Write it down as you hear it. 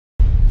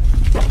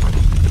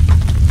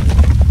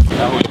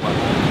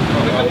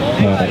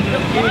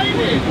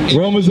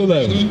Romans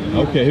 11.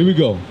 Okay, here we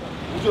go.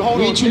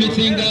 We truly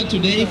thank God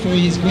today for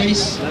His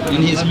grace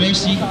and His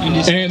mercy and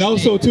His And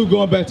also, too,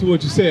 going back to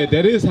what you said,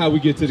 that is how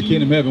we get to the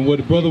kingdom of heaven. What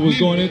the brother was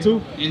going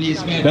into,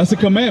 that's a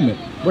commandment.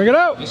 Bring it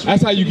out.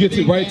 That's how you get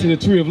to right to the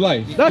tree of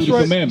life. That's through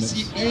right. the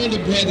commandments. All the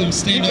brethren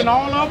stand Keeping up.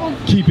 all of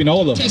them? Keeping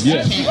all of them,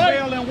 yes. The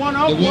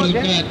word of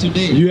God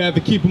today. You have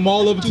to keep them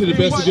all of them to the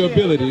best of your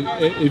ability.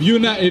 If you're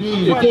not,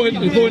 for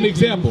an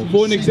example,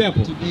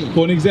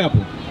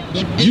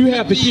 you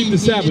have to keep the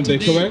Sabbath day,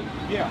 correct?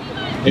 Yeah.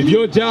 If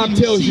your job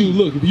tells you,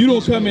 look, if you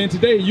don't come in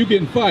today, you're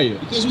getting fired.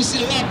 Because we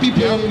see a lot of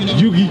people, you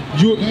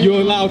know,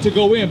 You're allowed to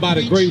go in by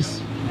the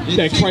grace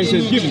that Christ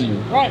has given you.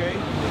 Right.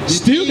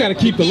 Still got to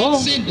keep the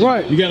law.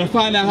 Right. You got to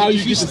find out how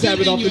you get the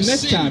Sabbath off the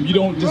next time. You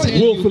don't just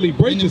willfully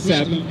break the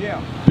Sabbath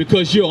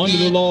because you're under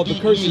the law of the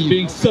curse and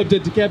being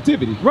subject to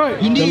captivity. Right.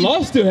 The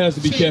law still has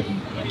to be kept.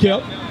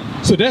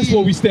 So that's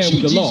where we stand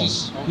with the law.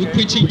 We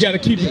got to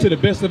keep it to the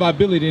best of our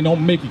ability and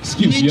don't make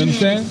excuses. You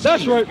understand?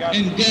 That's right.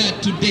 And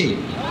God today.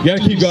 You got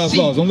to keep God's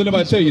laws. Don't let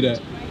anybody tell you that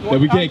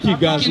we can't keep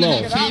God's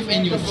laws. Faith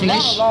in your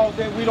flesh.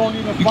 We don't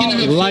even You cannot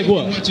have Like faith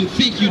what? in what you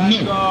think you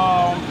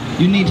know.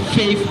 You need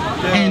faith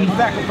in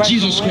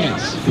Jesus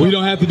Christ. We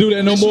don't have to do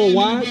that no more.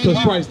 Why? Because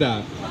Christ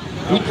died.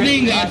 We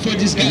thank God for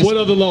this guy. What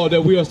other law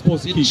that we are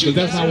supposed to keep? Because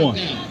that's not one.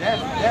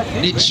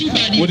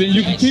 Well, then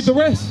you can keep the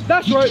rest.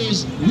 That's right.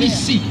 Because we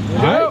see.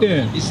 All right,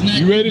 then.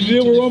 You ready to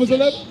deal with Romans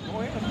 11?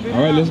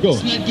 All right, let's go.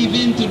 It's not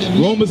given to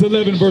the Romans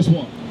 11, verse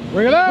 1.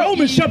 Bring it out.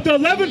 Romans chapter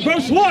 11,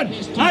 verse 1.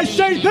 I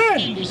say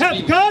then,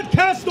 hath God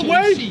cast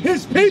away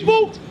His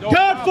people?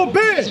 God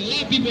forbid.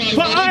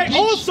 For I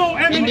also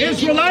am an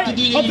Israelite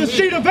of the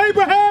seed of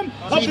Abraham,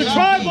 of the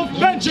tribe of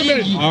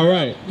Benjamin. All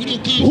right.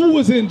 Who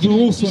was in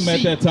Jerusalem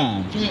at that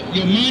time?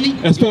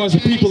 As far as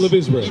the people of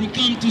Israel? You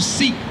come to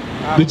seek.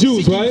 The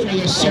Jews, right?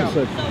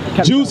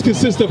 Jews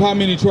consist of how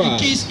many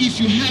tribes? If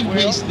you have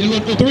grace, the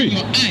Lord open Three.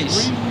 your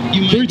eyes.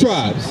 3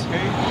 tribes.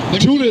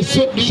 Judah is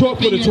short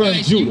for the term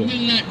Judah.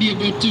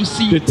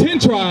 The 10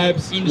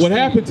 tribes, what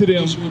happened to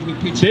them,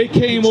 they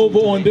came over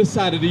on this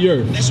side of the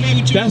earth.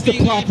 That's the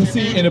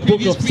prophecy in the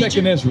book of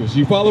 2nd Ezra.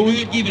 You following?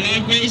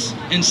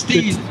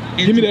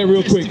 Give me that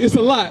real quick. It's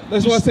a lot.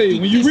 That's why I say,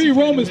 when you read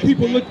Romans,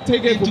 people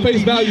take it for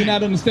face value and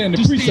not understand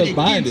the precepts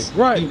behind it.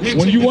 Right.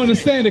 When you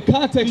understand the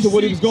context of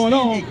what was going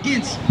on,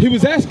 he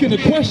was asking a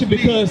question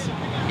because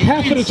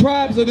half of the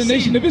tribes of the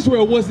nation of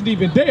Israel wasn't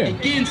even there.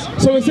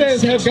 So it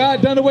says, have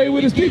God done away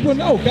with His people?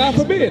 No, God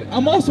forbid.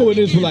 I'm also an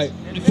Israelite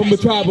from the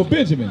tribe of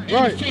Benjamin.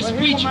 Right.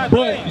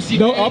 But,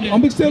 no,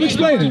 I'm still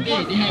explaining.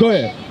 Go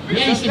ahead.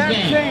 Does that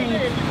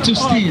change to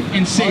stand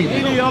and say that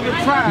any other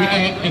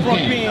tribe from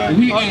being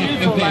we are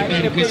Israelite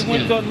if they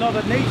went to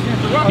another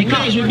nation?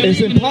 because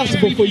It's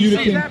impossible for you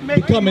to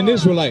become an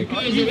Israelite.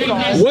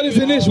 What is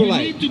an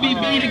Israelite?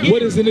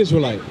 What is an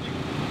Israelite?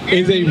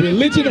 Is a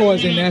religion or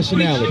is a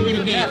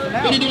nationality?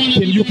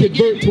 Can you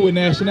convert to a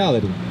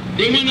nationality?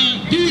 They want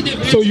to do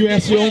the So you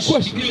answer your own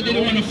question. because they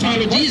don't want to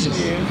follow Jesus.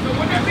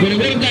 But the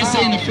word of God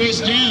says in the 1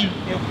 John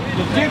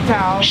The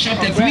Gentiles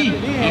chapter 3,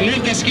 I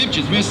love that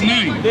scriptures, verse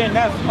 9. then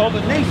that's other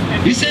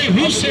nations. He said,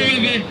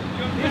 whosoever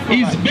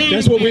is born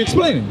That's what we're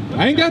explaining.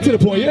 I ain't got to the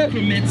point yet.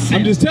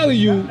 I'm just telling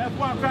you. That's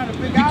what I'm trying to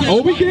figure out.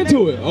 Oh, we get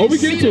into it. Oh, we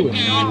get into it.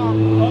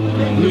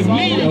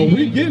 Oh,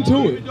 we get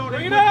into it.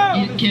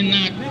 He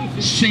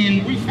cannot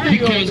sin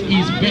because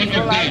he's born of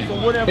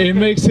God. It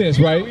makes sense,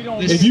 right?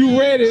 If you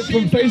read it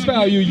from face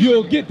value,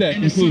 you'll get that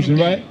conclusion,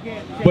 right?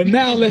 But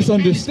now let's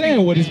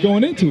understand what it's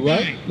going into,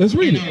 right? Let's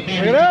read it. Bring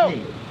it out.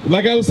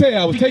 Like I was saying,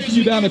 I was taking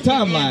you down the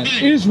timeline.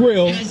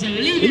 Israel,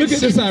 look at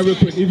this sign real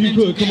quick. If you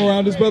could, come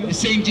around this brother.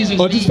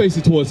 Or just face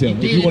it towards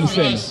him, if you want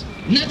to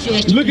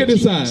stand. Look at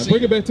this sign.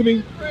 Bring it back to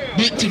me.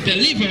 But to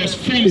deliver us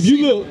from If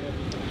you look,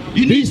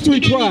 you these need- 3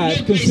 you don't tribes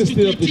need grace to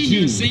consisted of the continue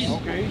Jews. sin.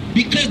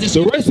 Because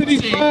The rest of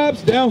these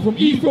tribes, down from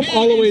Ephraim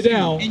all the way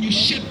down,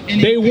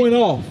 they went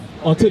off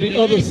onto the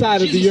other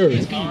side of the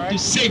earth.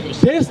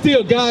 They're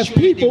still God's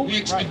people,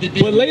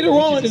 but later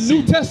on in the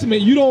New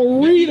Testament, you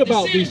don't read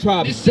about these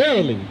tribes,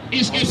 barely.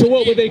 So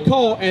what were they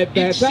called at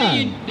that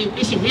time?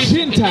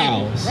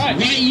 Gentiles.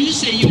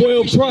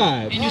 12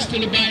 tribes.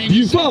 Do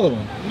you follow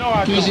them?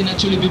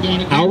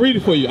 I'll read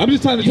it for you. I'm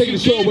just trying to take it a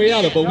short way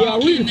out of it, but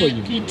I'll read it for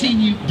you.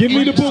 Give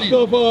me the book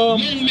of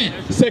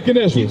 2nd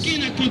Ezra.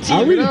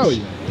 I'll read it for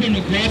you.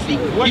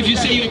 If you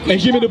say you're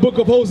And give me the book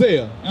of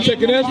Hosea.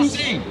 2nd Ezra.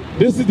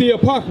 This is the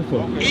Apocrypha.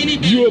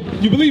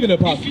 You believe in the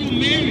If Apocrypha. you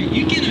marry,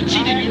 you cannot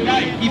cheat in your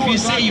life. If you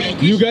say you're a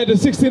Christian, You got the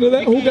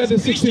 1611? Who got the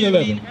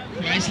 1611?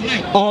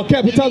 Christ-like.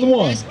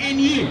 Capitalize 1. In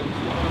you.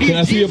 Can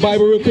I see your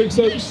Bible real quick,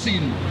 sir?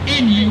 Sin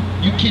in you,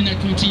 you cannot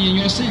continue in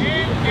your sin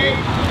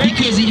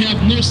because he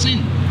have no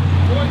sin.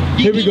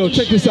 Here we go.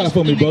 Check this out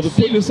for me, brother.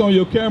 Put this on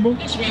your camera.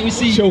 That's why we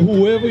see. Show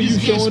whoever you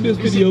showing this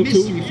video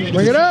to.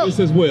 Bring it out. This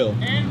as well.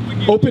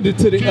 Open it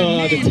to the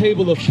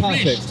table of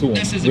context to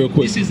him, real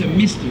quick. This is a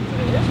mystery.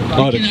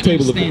 The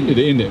table of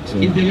the index.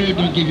 If the Lord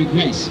don't give you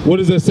grace. What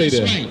does that say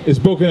there? That's right. It's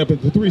broken up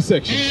into 3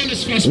 sections. All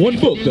this first One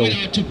people book, they though.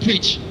 went out to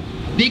preach.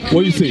 They What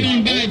do you see? their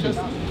own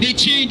Bible. They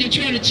try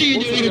to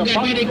change the word of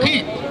God, but they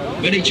can't.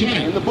 But they try.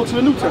 In the books of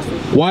the New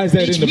Testament. Why is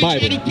that in the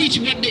Bible?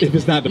 If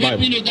it's not the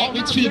Bible.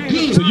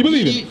 So you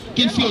believe it?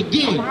 Can feel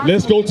good.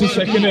 Let's go to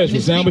 2nd Ezra.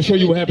 Now I'm going to show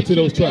you what happened to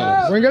those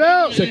tribes. Bring it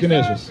out. 2nd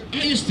Ezra.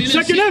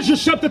 2nd Ezra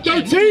chapter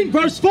 13,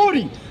 verse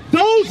 40.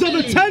 Those are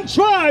the 10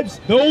 tribes.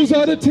 Those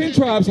are the 10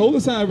 tribes. Hold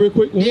the sign real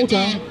quick. One more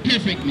time.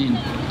 Perfect man.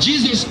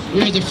 Jesus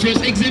was the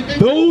first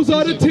example. Those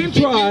are the 10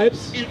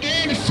 tribes.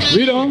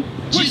 Read on.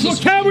 Which were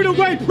carried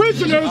away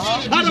prisoners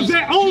out of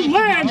their own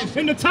land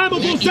in the time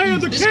of Hosea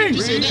the king,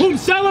 whom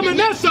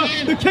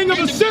Salmanasseh, the king of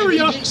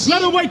Assyria,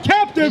 led away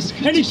captives,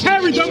 and he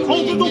carried them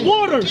over the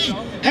waters.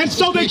 And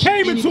so they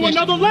came into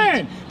another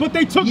land, but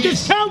they took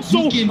this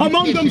counsel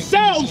among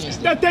themselves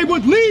that they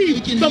would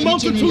leave the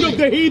multitude of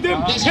the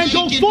heathen and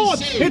go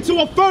forth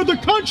into a further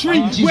country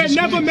where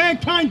never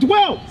mankind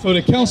dwelt. So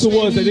the counsel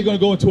was that they're going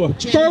to go into a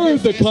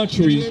further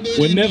country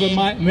where never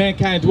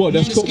mankind dwelt.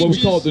 That's what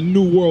we call the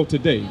New World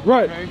today.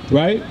 Right.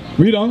 Right?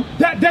 Read on.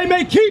 That they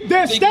may keep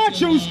their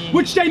statutes,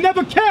 which they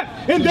never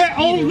kept in their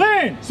own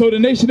land. So the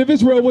nation of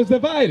Israel was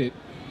divided.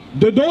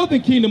 The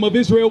northern kingdom of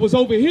Israel was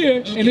over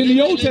here, and in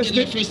the Old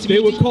Testament, they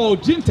were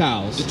called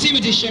Gentiles.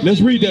 Let's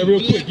read that real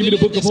quick. Give me the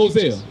book of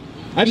Hosea.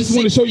 I just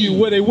want to show you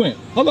where they went.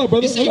 Hold on,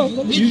 brother. Hold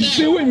on. You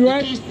still with me,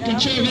 right?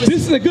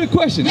 This is a good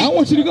question. I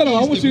want you to go on. I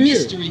want you to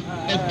hear it.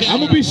 I'm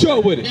going to be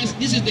short with it.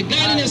 This is the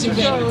godliness of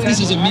God. This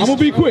is a mystery. I'm going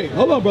to be quick.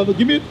 Hold on, brother.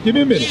 Give me a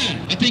minute.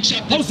 I think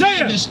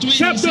Hosea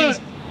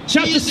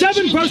chapter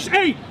 7 verse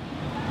 8.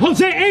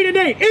 Hosea 8 and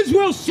 8.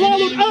 Israel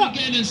swallowed up.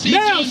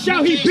 Now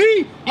shall he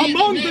be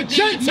among the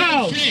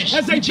Gentiles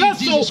as a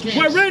vessel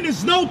wherein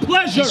is no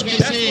pleasure.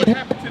 That's what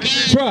happened to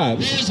the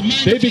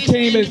tribes. They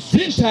became as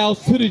Gentiles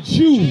to the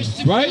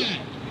Jews, right?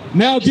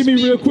 Now give me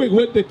real quick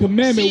what the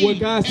commandment, what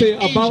God said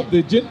about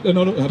the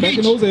back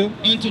in Hosea.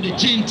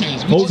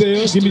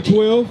 Hosea, give me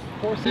 12.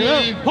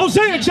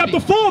 Hosea chapter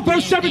 4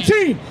 verse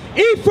 17.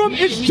 Ephraim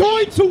is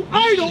joined to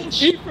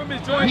idols. Ephraim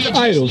is joined to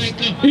idols.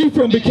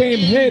 Ephraim became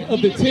head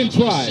of the 10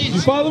 tribes. You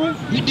following?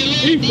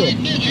 Ephraim.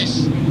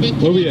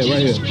 Where we at?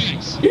 Right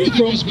here.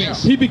 Ephraim,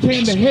 he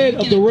became the head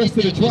of the rest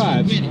of the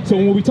tribes. So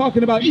when we're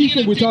talking about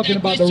Ephraim, we're talking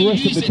about the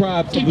rest of the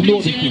tribes of the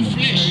northern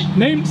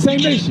kingdom. Same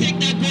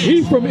nation.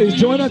 Ephraim is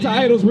joined unto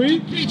idols.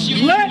 Read.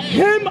 Let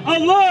him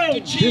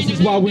alone. This is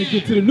why when we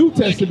get to the New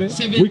Testament,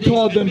 we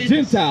call them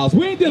Gentiles.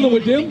 We ain't dealing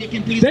with them.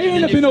 They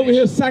ain't been over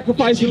here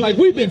sacrificing like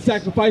we've been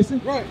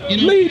sacrificing.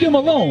 Leave them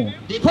alone.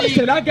 Christ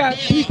said, I got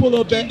people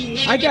of that.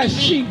 I got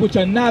sheep which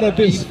are not of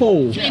this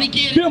fold.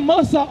 Them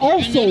must I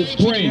also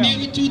bring.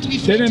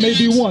 Then there may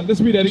be one.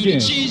 Let's read that again.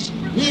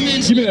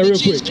 Give me that real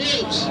quick.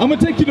 I'm going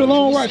to take you the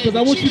long ride because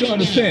I want you to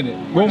understand it.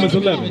 Romans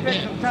 11.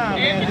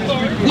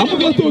 I'm going to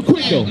go through it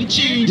quick though.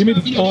 Give me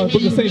the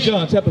book of St.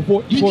 John, chapter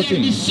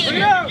 14.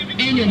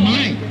 In your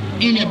mind,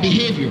 in your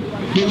behavior,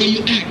 the way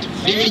you act,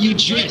 the way you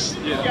dress.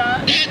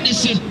 That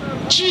is a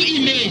true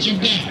image of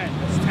God.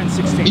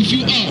 If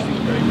you are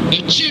the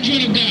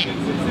children of God,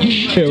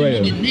 you have to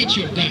know the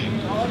nature of God.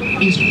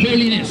 His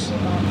holiness.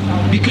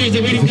 Because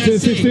the word of God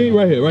says 16,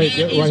 right here.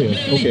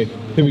 Okay,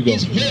 here we go.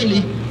 He's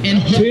holy and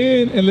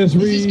holy. 10, and let's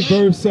read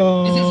verse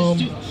The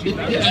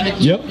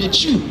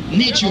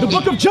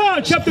book of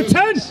John, chapter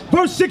 10,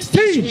 verse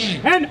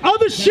 16. And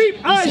other sheep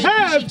I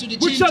have,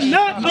 which are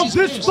not of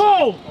this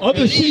fold.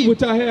 Other sheep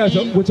which I have,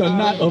 which are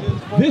not of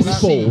this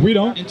fold. Read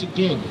on.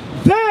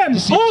 Them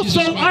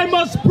also I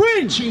must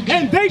bring,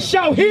 and they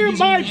shall hear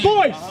my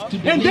voice.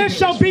 And there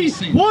shall be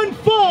one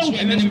fold,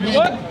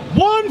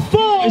 one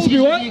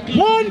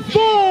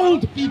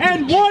fold,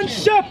 and one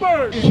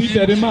shepherd. Keep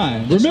that in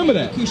mind. Remember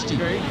that.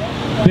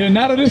 They're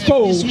not of this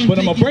fold, but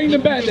I'm going to bring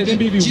them back. That there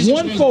may be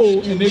one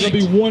fold, and there's going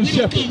to be one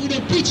shepherd.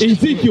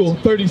 Ezekiel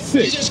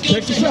 36.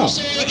 Check this out.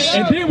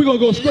 And then we're going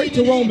to go straight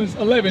to Romans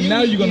 11.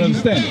 Now you're going to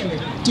understand it.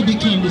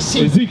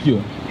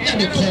 Ezekiel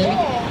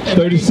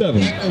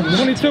 37.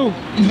 22.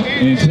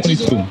 And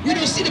 22.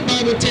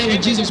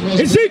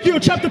 Ezekiel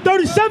chapter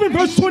 37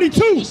 verse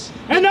 22.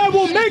 And I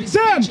will make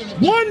them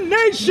one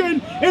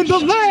nation in the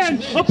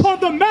land upon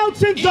the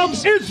mountains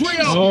of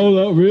Israel. Hold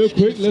up real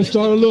quick. Let's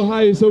start a little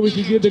higher so we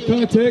can get the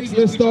context.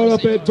 Let's start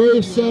up at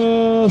verse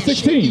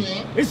 16.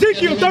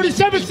 Ezekiel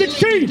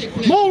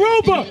 37:16.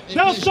 Moreover,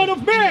 thou son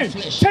of man,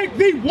 take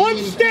thee one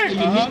stick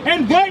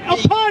and write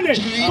upon it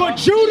for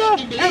Judah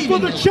and for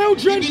the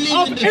children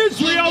of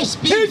Israel,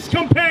 his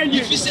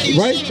companions.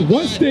 Right?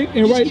 One stick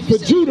and write for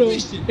Judah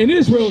and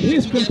Israel,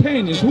 his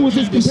companions. Who was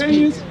his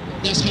companions?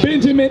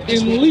 Benjamin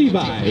and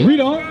Levi. Read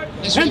on.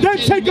 And then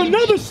take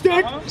another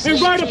stick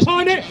and write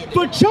upon it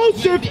for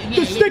Joseph,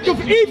 the stick of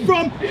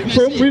Ephraim,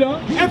 Read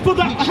on. and for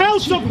the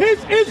house of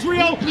his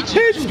Israel,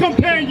 his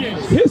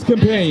companions. His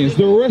companions,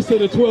 the rest of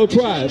the 12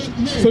 tribes.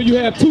 So you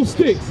have two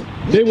sticks.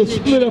 they were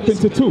split up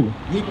into two.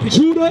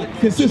 Judah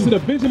consisted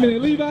of Benjamin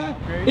and Levi.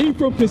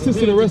 Ephraim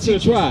consisted of the rest of the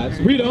tribes.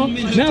 Read on.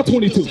 Now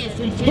 22.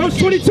 Verse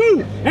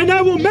 22. And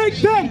I will make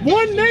them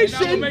one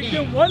nation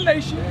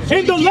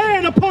in the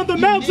land upon the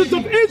mountains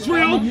of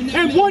Israel,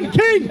 and one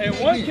king. And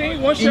one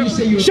king, one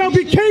shepherd. Shall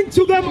be king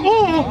to them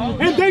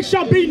all, and they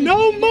shall be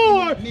no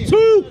more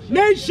two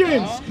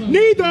nations.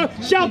 Neither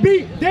shall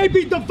they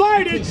be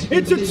divided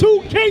into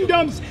two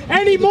kingdoms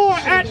anymore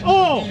at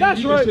all.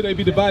 That's right. Should they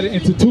be divided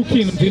into two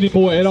kingdoms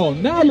anymore at all?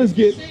 Now let's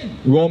get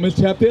Romans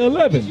chapter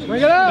 11.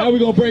 Bring it out. Now we're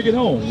going to break it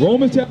home.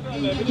 Romans chapter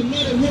 11,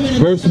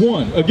 verse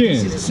 1.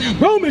 Again.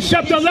 Romans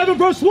chapter 11,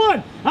 verse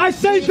 1. I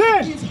say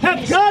then,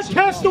 hath God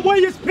cast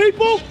away his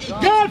people?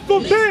 God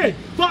forbid.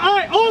 For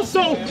I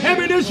also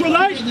am an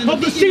Israelite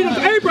of the seed of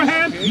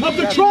Abraham, of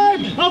the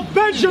tribe of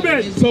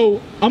Benjamin.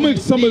 So I'm going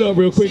to sum it up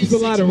real quick. It's a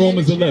lot in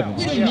Romans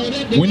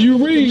 11. When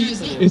you read,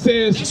 it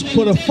says,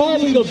 for the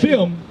falling of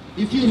them,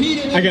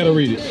 I gotta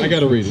read it.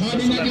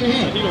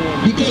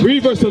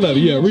 Read verse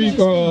 11. Yeah, read.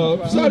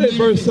 Start at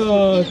verse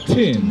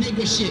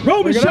 10.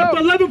 Romans chapter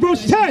 11,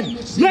 verse 10.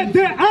 Let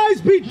their eyes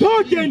be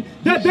darkened,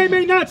 that they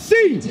may not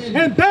see,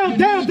 and bow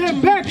down their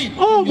backs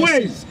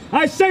always.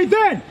 I say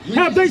then,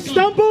 have they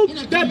stumbled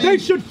that they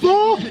should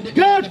fall?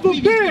 God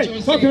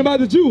forbid. Talking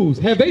about the Jews.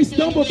 Have they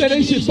stumbled that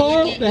they should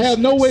fall, that have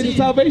no way to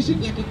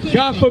salvation?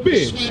 God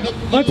forbid.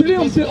 Unto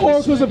them the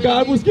oracles of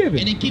God was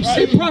given.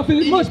 A prophet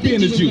it must be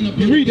in the Jew.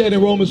 You read that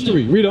in Romans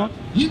 3. Read on.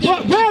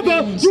 But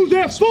rather through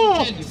their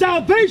fall,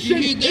 salvation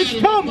is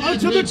come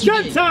unto the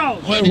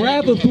Gentiles. But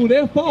rather through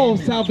their fall,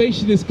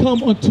 salvation is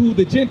come unto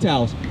the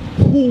Gentiles.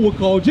 Who were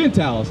called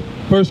Gentiles?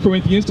 1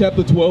 Corinthians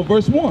chapter 12,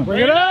 verse 1.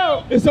 Bring it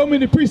out. There's so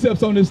many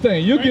precepts on this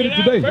thing. You'll get it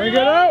today. Bring it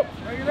out.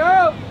 Bring it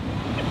out.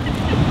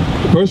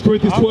 1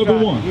 Corinthians 12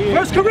 and 1.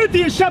 1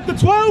 Corinthians chapter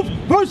 12,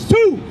 verse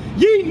 2.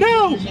 Ye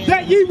know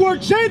that ye were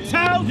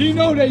Gentiles. You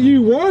know that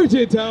you were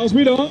Gentiles.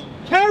 Read on.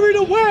 Carried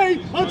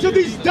away unto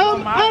these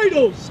dumb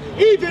idols,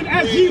 even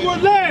as ye were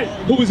led.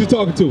 Who was he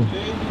talking to?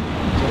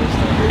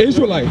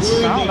 Israelites.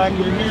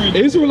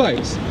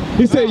 Israelites.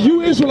 He said,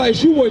 you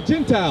Israelites, you were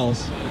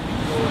Gentiles.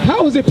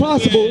 How is it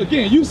possible,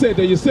 again, you said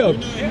that yourself,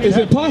 it's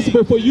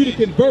impossible for you to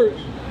convert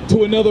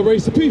to another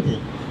race of people.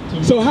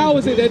 So how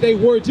is it that they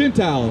were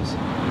Gentiles?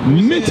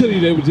 Mentally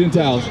they were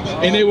Gentiles,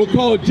 and they were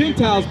called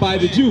Gentiles by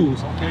the Jews.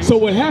 So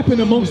what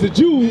happened amongst the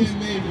Jews,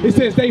 it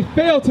says they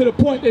fell to the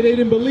point that they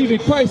didn't believe in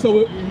Christ,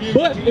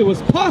 but it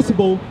was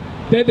possible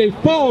that they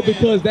fall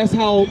because that's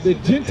how the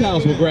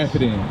Gentiles were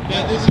grafted in.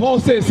 Paul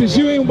says, since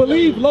you ain't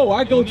believe, lo,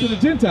 I go to the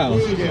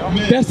Gentiles.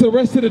 That's the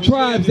rest of the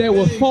tribes that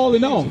were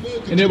falling off.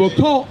 And they were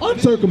called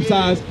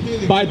uncircumcised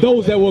by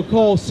those that were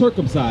called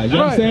circumcised.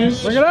 You understand?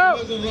 Bring it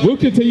out. We'll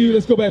continue.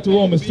 Let's go back to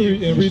Romans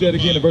 3 and read that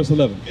again in verse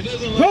 11.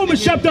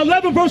 Romans chapter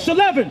 11, verse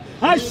 11.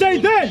 I say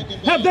then,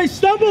 have they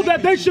stumbled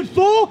that they should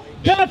fall?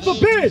 God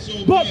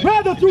forbid, but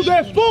rather through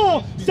their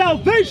fall,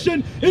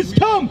 salvation is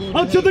come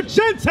unto the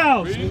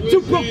Gentiles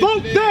to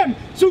provoke them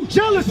to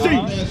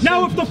jealousy.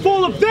 Now if the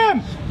fall of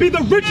them be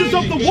the riches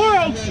of the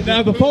world,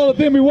 Now the fall of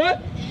them be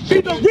what?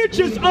 be the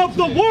riches of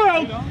the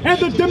world, and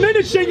the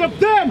diminishing of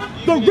them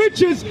the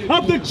riches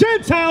of the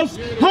Gentiles,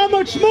 how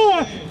much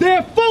more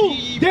their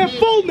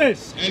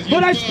fullness.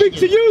 But I speak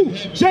to you,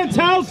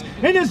 Gentiles,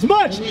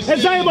 inasmuch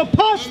as I am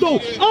apostle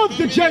of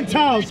the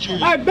Gentiles,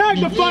 I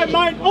magnify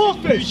mine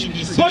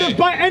office. But if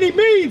by any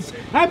means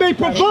I may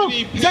provoke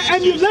to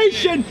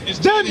emulation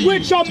them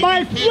which are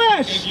my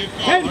flesh.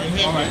 And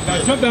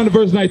Now jump down to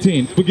verse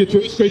 19. We'll get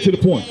straight to the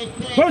point.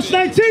 verse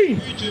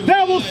 19,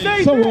 thou will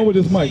say Something wrong with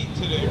this mic.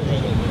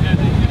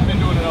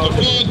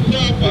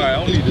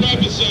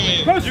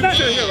 Verse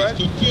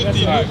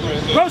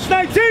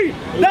 19,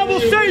 thou will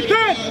say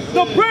then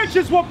the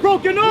branches were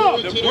broken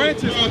off. The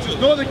branches, which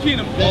is northern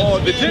kingdom, or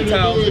the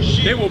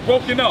Gentiles, they were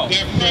broken off.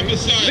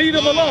 Leave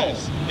them alone.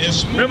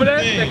 Remember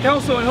that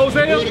council in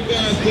Hosea?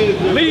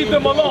 Leave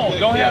them alone.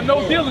 Don't have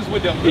no dealings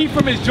with them.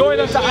 Ephraim is joined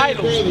unto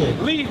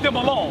idols. Leave them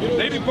alone.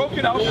 They be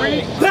broken out.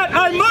 That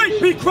I might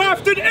be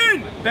grafted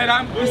in.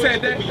 He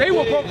said that they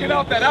were broken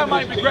out that I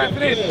might be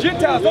grafted in.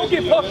 Gentiles, don't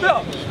get puffed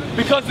up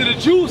because of the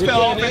Jews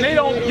fell off and they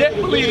don't yet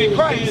believe in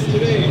Christ.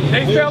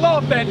 They fell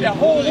off that the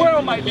whole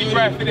world might be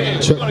grafted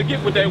in. You're going to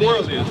get what that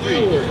world is.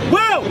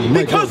 Well,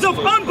 because of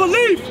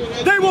unbelief,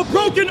 they were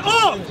broken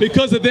off.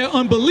 Because of their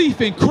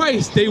unbelief in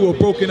Christ, they were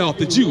broken off.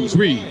 The Jews,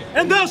 read.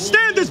 And thou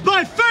standest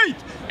by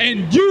faith.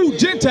 And you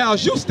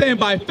Gentiles, you stand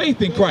by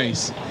faith in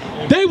Christ.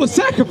 They were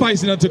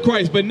sacrificing unto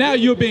Christ, but now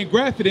you're being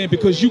grafted in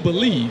because you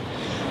believe.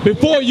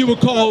 Before you were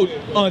called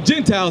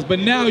Gentiles, but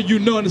now you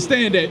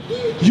understand that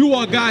you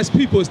are God's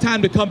people. It's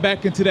time to come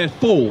back into that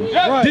fold.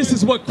 Right. This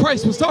is what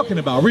Christ was talking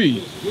about.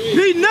 Read.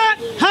 Be not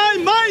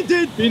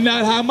high-minded. Be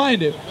not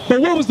high-minded. But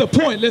what was the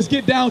point? Let's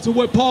get down to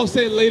what Paul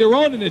said later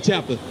on in the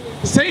chapter.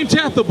 Same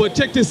chapter, but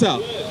check this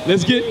out.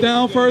 Let's get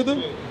down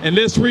further and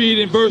let's read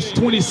in verse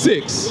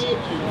 26.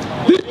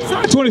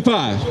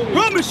 25.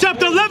 Romans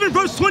chapter 11,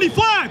 verse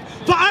 25.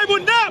 For I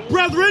will not,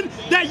 brethren,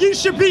 that ye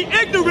should be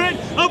ignorant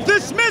of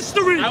this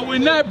mystery. I will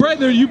not,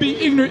 brethren, you be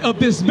ignorant of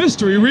this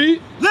mystery.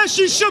 Read. Lest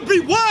ye should be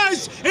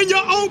wise in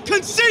your own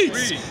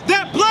conceits. Read.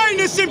 That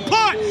blindness in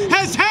part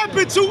has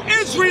happened to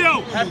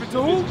Israel. Happened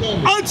to who?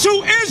 Unto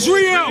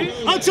Israel. Read.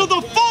 Until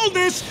the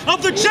fullness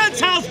of the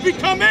Gentiles be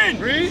come in.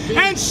 Read.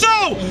 And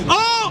so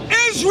all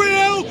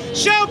Israel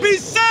shall be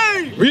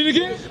saved. Read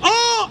again.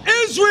 All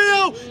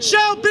Israel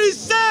shall be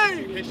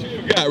saved.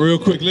 Forgot real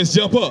quick. Let's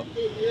jump up.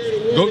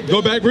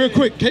 Go back real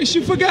quick, in case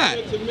you forgot.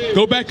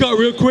 Go back up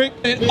real quick.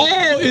 And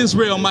all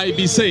Israel might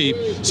be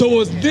saved. So it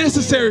was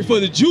necessary for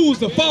the Jews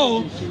to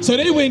fall so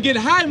they wouldn't get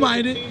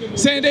high-minded,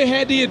 saying they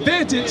had the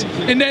advantage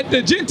and that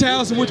the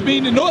Gentiles, which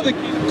mean the northern,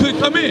 could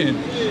come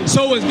in.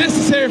 So it was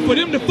necessary for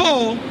them to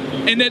fall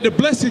and that the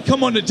blessing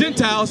come on the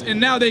Gentiles, and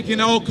now they can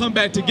all come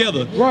back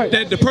together. Right.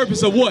 That the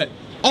purpose of what?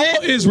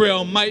 All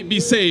Israel might be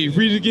saved.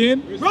 Read it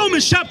again.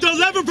 Romans chapter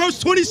 11, verse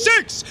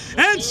 26.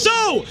 And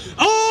so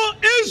all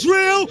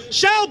Israel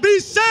shall be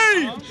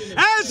saved.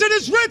 As it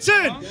is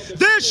written,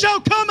 there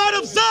shall come out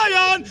of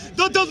Zion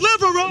the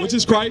deliverer, Which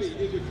is Christ.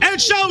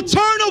 and shall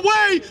turn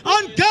away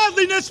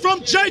ungodliness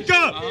from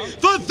Jacob.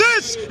 For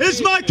this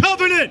is my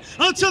covenant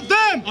unto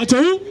them. Unto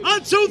who?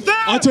 Unto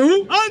them. Unto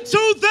who?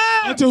 Unto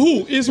them. Unto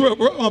who? Israel.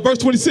 Verse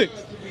 26.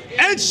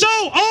 And so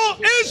all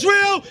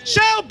Israel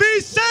shall be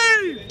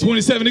saved.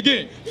 27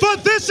 again. For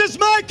this is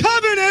my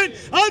covenant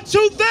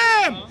unto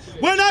them,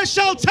 when I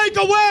shall take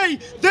away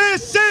their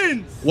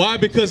sins. Why?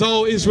 Because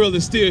all Israel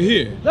is still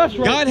here. That's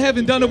right. God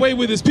haven't done away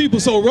with his people.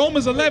 So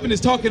Romans 11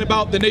 is talking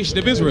about the nation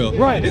of Israel.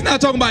 Right. It's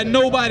not talking about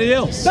nobody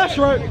else. That's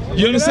right.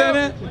 You understand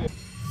that?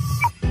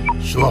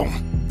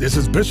 Shalom. This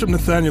is Bishop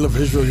Nathaniel of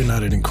Israel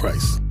United in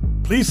Christ.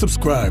 Please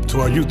subscribe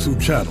to our YouTube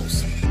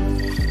channels.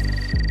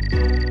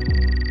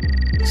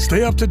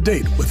 Stay up to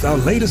date with our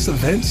latest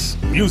events,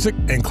 music,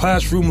 and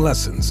classroom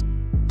lessons.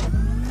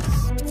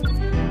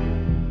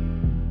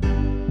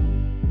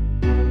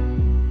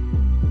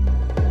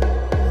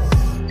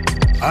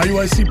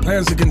 IUIC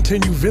plans to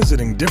continue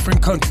visiting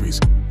different countries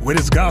where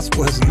this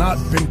gospel has not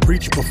been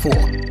preached before.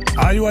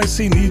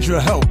 IUIC needs your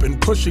help in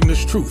pushing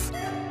this truth.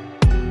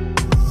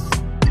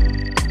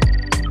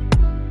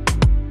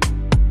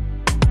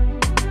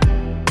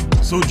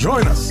 So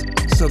join us.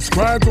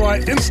 Subscribe to our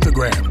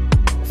Instagram,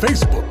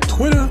 Facebook,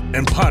 Twitter,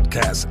 and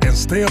podcasts, and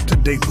stay up to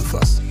date with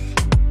us.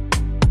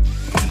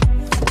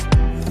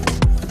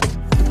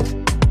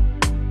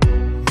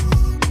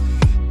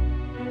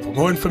 For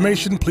more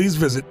information, please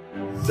visit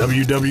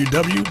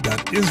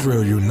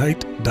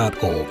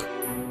www.israelunite.org.